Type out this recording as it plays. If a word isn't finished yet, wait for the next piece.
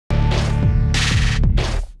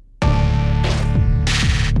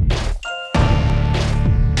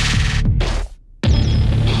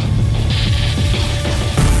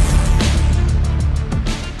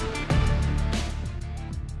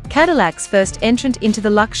Cadillac's first entrant into the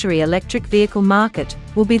luxury electric vehicle market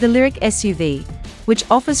will be the LYRIQ SUV, which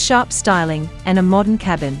offers sharp styling and a modern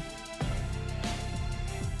cabin.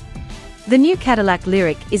 The new Cadillac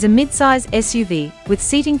LYRIQ is a mid-size SUV with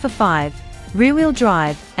seating for 5, rear-wheel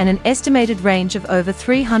drive, and an estimated range of over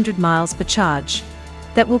 300 miles per charge,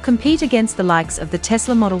 that will compete against the likes of the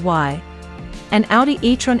Tesla Model Y and Audi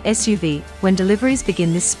e-tron SUV when deliveries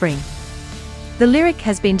begin this spring. The LYRIQ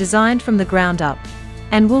has been designed from the ground up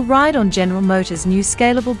and will ride on General Motors' new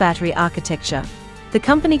scalable battery architecture. The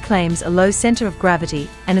company claims a low center of gravity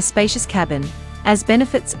and a spacious cabin as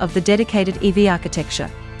benefits of the dedicated EV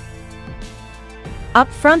architecture. Up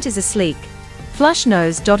front is a sleek, flush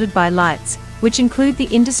nose dotted by lights, which include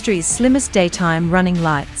the industry's slimmest daytime running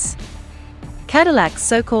lights. Cadillac's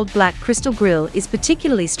so-called black crystal grille is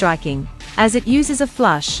particularly striking, as it uses a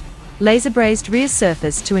flush, laser-brazed rear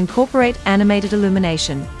surface to incorporate animated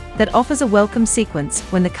illumination that offers a welcome sequence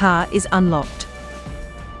when the car is unlocked.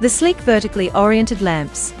 The sleek vertically oriented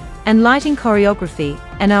lamps and lighting choreography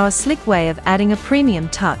are a slick way of adding a premium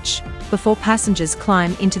touch before passengers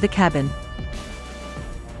climb into the cabin.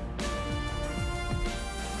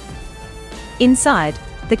 Inside,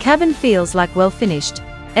 the cabin feels like well-finished,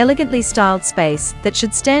 elegantly styled space that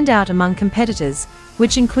should stand out among competitors,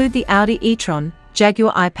 which include the Audi e-tron,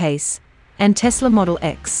 Jaguar I-Pace, and Tesla Model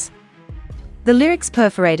X. The LYRIQ's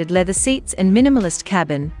perforated leather seats and minimalist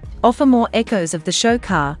cabin offer more echoes of the show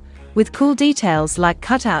car, with cool details like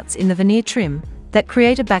cutouts in the veneer trim that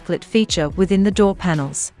create a backlit feature within the door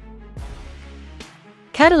panels.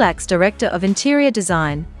 Cadillac's Director of Interior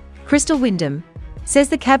Design, Crystal Wyndham, says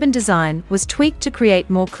the cabin design was tweaked to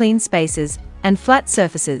create more clean spaces and flat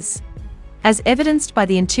surfaces, as evidenced by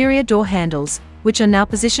the interior door handles, which are now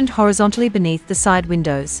positioned horizontally beneath the side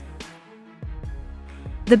windows.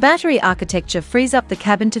 The battery architecture frees up the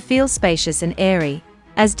cabin to feel spacious and airy,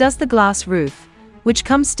 as does the glass roof, which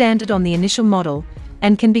comes standard on the initial model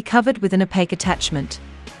and can be covered with an opaque attachment.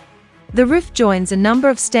 The roof joins a number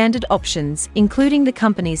of standard options, including the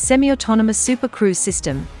company's semi-autonomous Super Cruise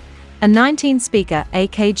system, a 19-speaker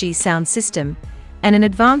AKG sound system, and an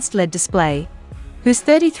advanced LED display, whose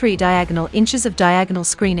 33 diagonal inches of diagonal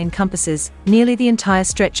screen encompasses nearly the entire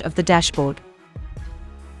stretch of the dashboard.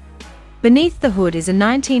 Beneath the hood is a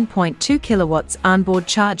 19.2 kilowatts onboard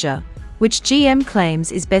charger, which GM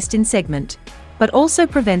claims is best in segment, but also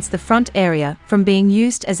prevents the front area from being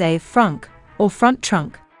used as a frunk or front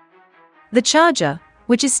trunk. The charger,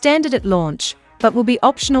 which is standard at launch, but will be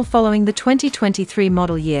optional following the 2023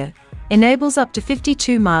 model year, enables up to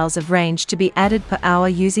 52 miles of range to be added per hour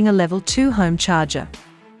using a level 2 home charger.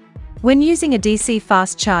 When using a DC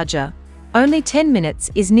fast charger, only 10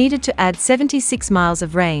 minutes is needed to add 76 miles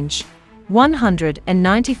of range.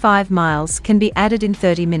 195 miles can be added in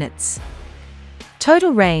 30 minutes.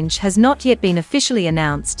 Total range has not yet been officially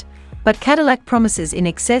announced, but Cadillac promises in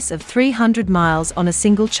excess of 300 miles on a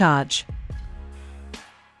single charge.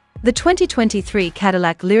 The 2023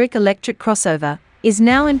 Cadillac LYRIQ electric crossover is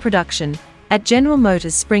now in production at General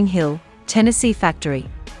Motors' Spring Hill, Tennessee factory.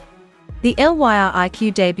 The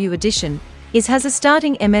LYRIQ debut edition has a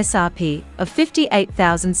starting MSRP of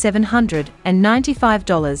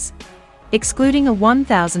 $58,795, excluding a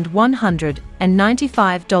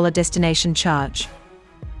 $1,195 destination charge.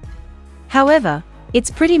 However, it's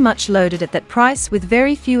pretty much loaded at that price with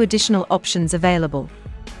very few additional options available.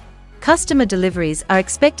 Customer deliveries are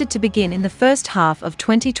expected to begin in the first half of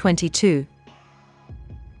 2022.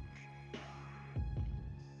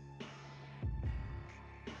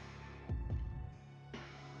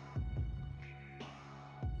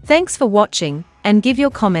 Thanks for watching, and give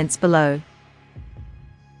your comments below.